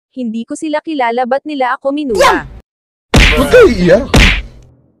Hindi ko sila kilala, ba't nila ako minura? Huwag kayo iiyak.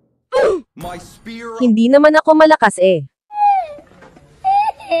 Hindi naman ako malakas eh.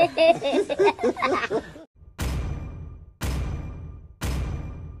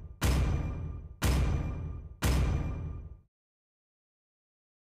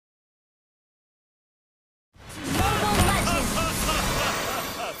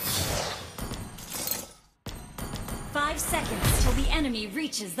 Seconds till the enemy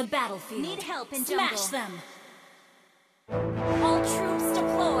reaches the battlefield. Need help in Smash jungle. them. All troops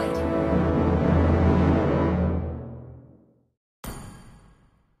deployed.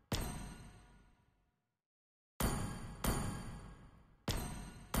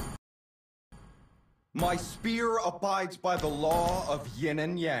 My spear abides by the law of yin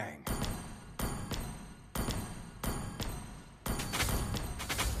and yang.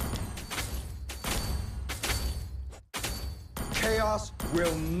 Chaos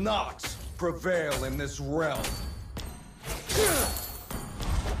will not prevail in this realm.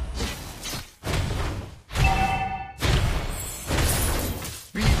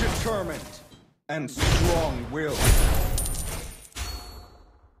 Be determined and strong-willed.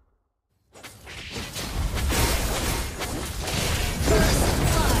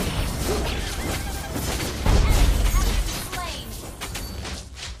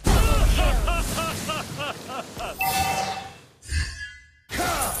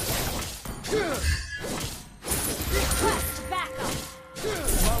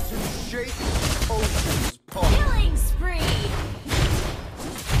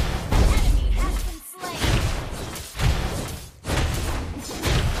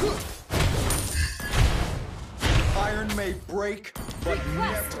 May break, but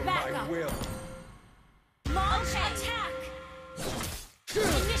never my will. Launch attack!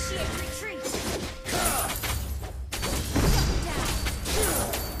 Initiate retreat! Down.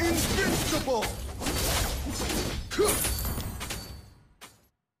 Invincible!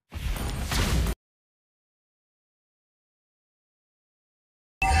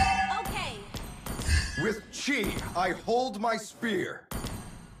 Okay. With chi, I hold my spear.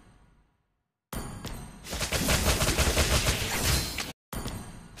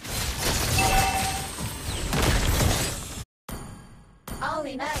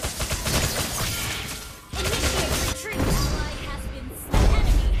 Initiate retreat! Ally has been slain.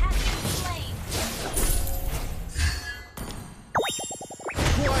 Enemy has been slain.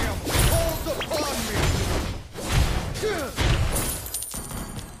 Triumph falls upon me!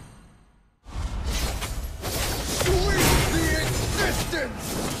 Sweep the existence!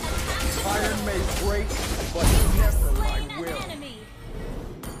 Iron may break, but never my will. Enemy.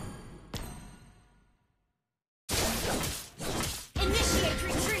 Initiate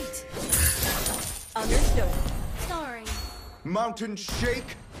retreat! Understood. Sorry. Mountain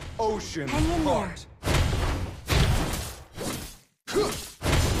shake, ocean Hang in part.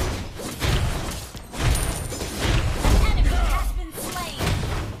 Enemy has been slain.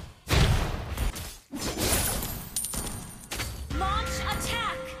 Launch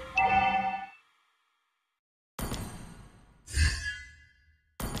attack!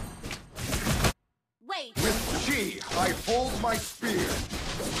 Wait. With chi, I hold my spear.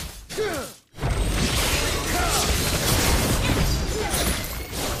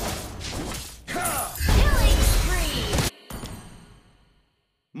 Killing spree!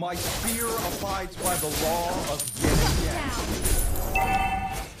 My spear abides by the law of yin and yang. Down.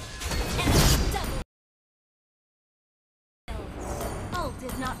 Enemy double. Ult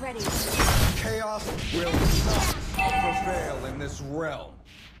is not ready. Chaos will not prevail in this realm.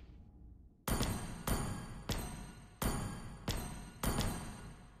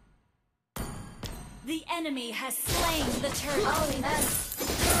 The enemy has slain the turret.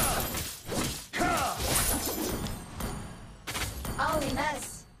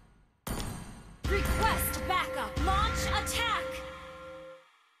 Request backup. Launch attack.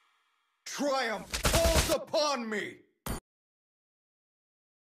 Triumph falls upon me!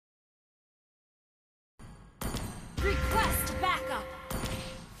 Request backup.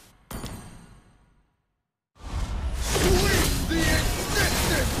 Sweep the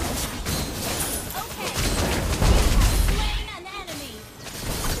existence! Okay. You have slain an enemy.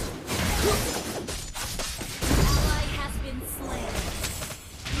 Ally has been slain.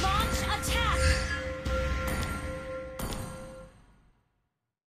 Launch attack.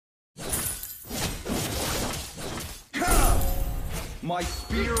 My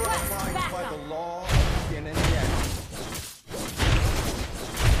spear Request abides by backup. the law of yin and yang.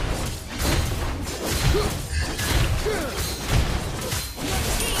 Your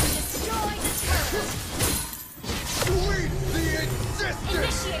team destroyed the turret. Sweep the existence!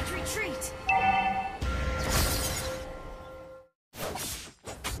 Initiate retreat.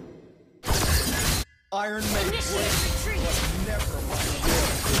 Iron may Initiate break, retreat. but never my will.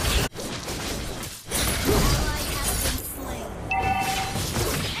 Ally has been slain.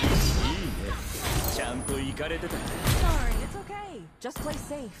 Sorry, it's okay. Just play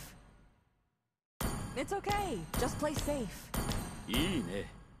safe. It's okay. Just play safe.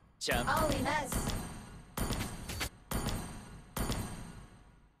 Ollie Mez.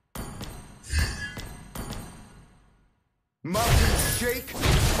 Mountains shake,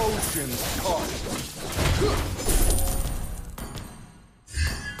 oceans toss.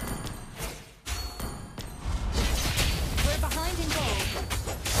 We're behind in gold.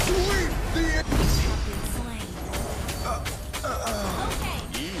 Sweep the Have been slain.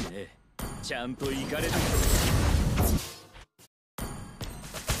 Okay. ちゃんと行かれた。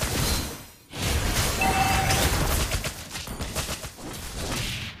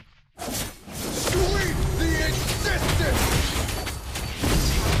sweep the existence.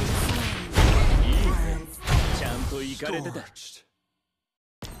 ちゃんと行かれてた。 Scorched.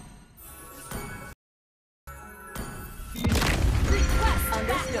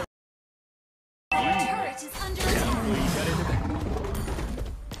 Understood. Our turret is under attack. 行かれてた。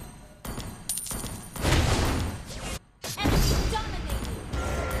 Enemy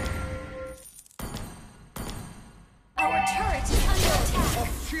dominated. Our turret is under attack. Of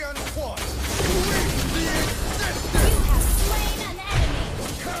Qianhuan. Sweep the existence. You have slain an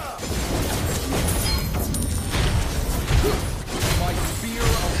enemy. My spear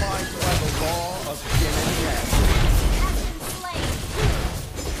abides by the law of yin and yang. Has been slain.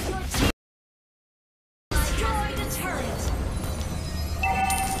 Your team destroyed a turret.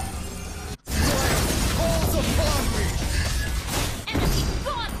 Calls upon me. Enemy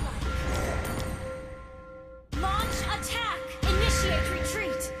godlike. Launch attack. Initiate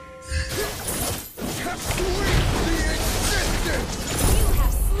retreat. Sweep the existence. You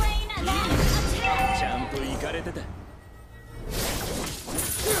have slain an enemy. Attack. ちゃんと行かれてた。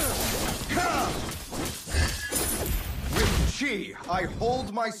 With chi, I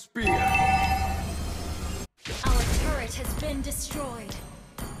hold my spear. Our turret has been destroyed.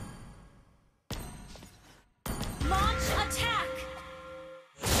 Launch attack.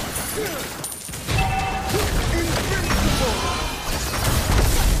 Invincible.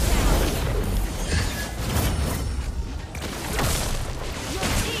 Your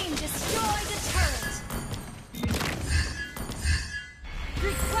team destroyed a turret.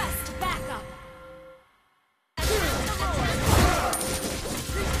 Request backup.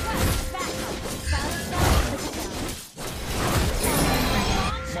 Request backup.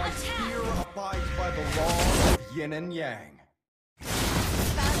 Launch My attack. spear abides by the law of yin and yang.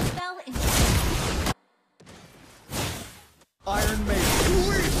 Battle spell in Iron Maiden.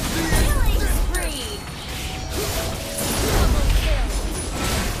 Sweep the killing spree. Double kill.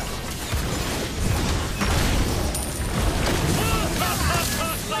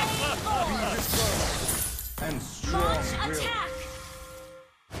 Slain all. and strong Launch will. attack.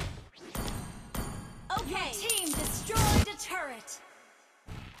 Okay. Your team destroyed a turret.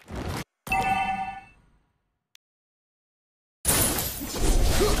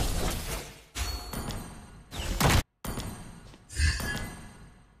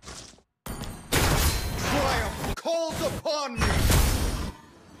 Triumph calls upon me.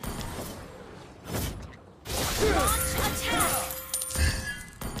 Launch attack.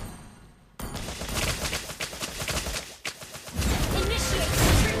 Initiate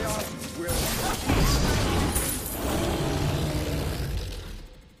retreat. Chaos will.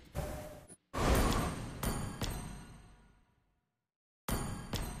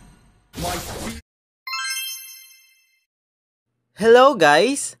 My spear. Hello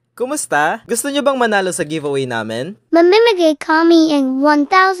guys! Kumusta? Gusto nyo bang manalo sa giveaway namin? Mamimigay kami ng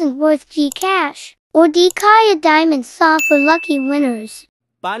 1,000 worth Gcash or di kaya diamond saw for lucky winners.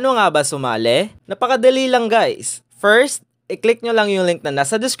 Paano nga ba sumali? Napakadali lang guys. First, i-click nyo lang yung link na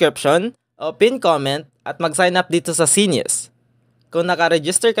nasa description o pin comment at mag-sign up dito sa Scenius. Kung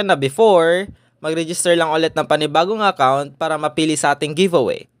naka-register ka na before, mag-register lang ulit ng panibagong account para mapili sa ating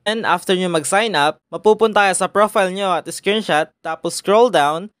giveaway. And after nyo mag-sign up, mapupunta kayo sa profile nyo at screenshot, tapos scroll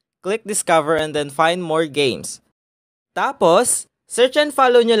down, click discover and then find more games. Tapos, search and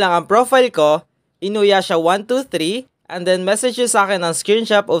follow nyo lang ang profile ko, Inuyasha 123, and then message nyo sa akin ang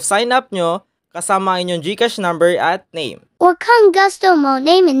screenshot of sign up nyo kasama ang inyong Gcash number at name. Or kung gusto mo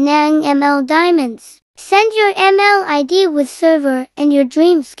namin ng ML Diamonds, send your ML ID with server and your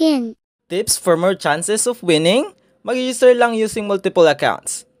dream skin. Tips for more chances of winning? Mag-register lang using multiple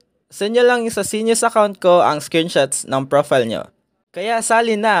accounts. Send nyo lang sa Scenius account ko ang screenshots ng profile nyo. Kaya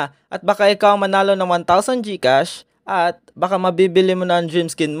sali na at baka ikaw manalo ng 1,000 Gcash at baka mabibili mo na ang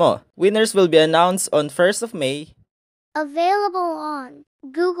dream skin mo. Winners will be announced on 1st of May. Available on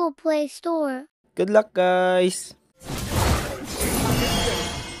Google Play Store. Good luck, guys!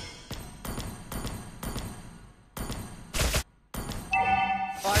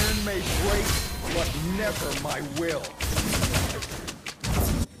 Iron may break, but never my will.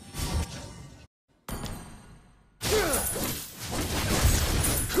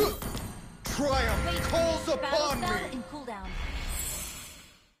 Triumph calls Battle upon spell me. and cooldown.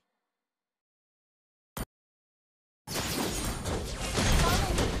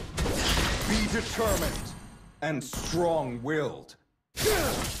 Be determined and strong-willed.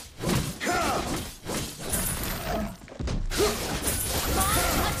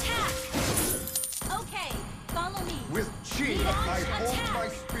 Attack! Okay, follow me. With chi, I hold my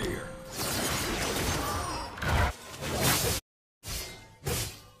spear.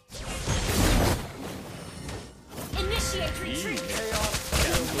 Initiate retreat. Chaos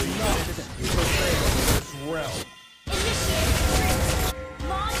will not prevail in this realm. Initiate retreat.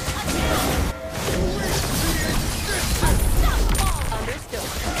 Launch attack. Unstoppable. Understood.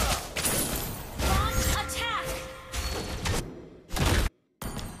 Launch attack.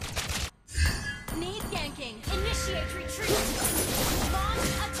 Need ganking. Initiate retreat. Launch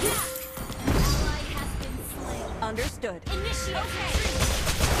attack. Ally has been slain. Understood. Initiate retreat.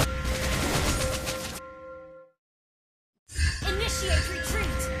 Initiate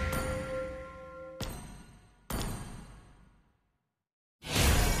retreat.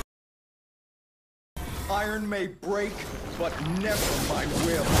 Iron may break, but never my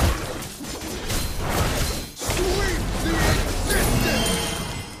will. Sweep the existence!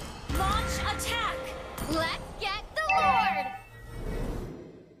 Launch attack. Let's get the Lord.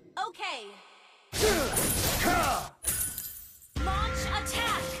 Okay. Launch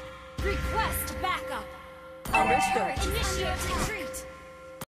attack. Request backup. Understood. Initiate retreat.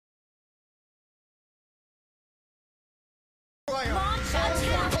 Triumph Launch calls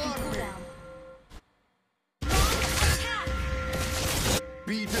attack. upon me. Cooldown. Launch attack.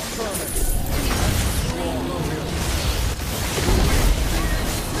 Be determined. Strong-willed.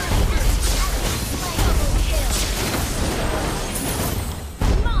 Double kill.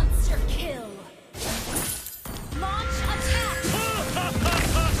 Monster kill. Launch attack.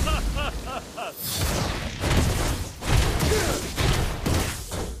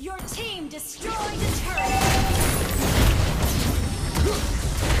 Your team destroyed a turret.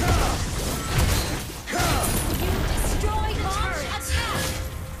 You destroyed a turret. Attack.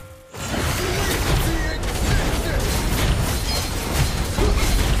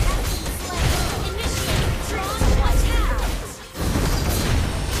 Initiate strong attack.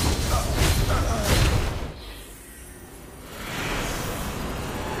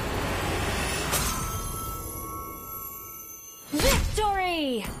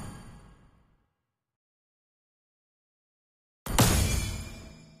 Victory!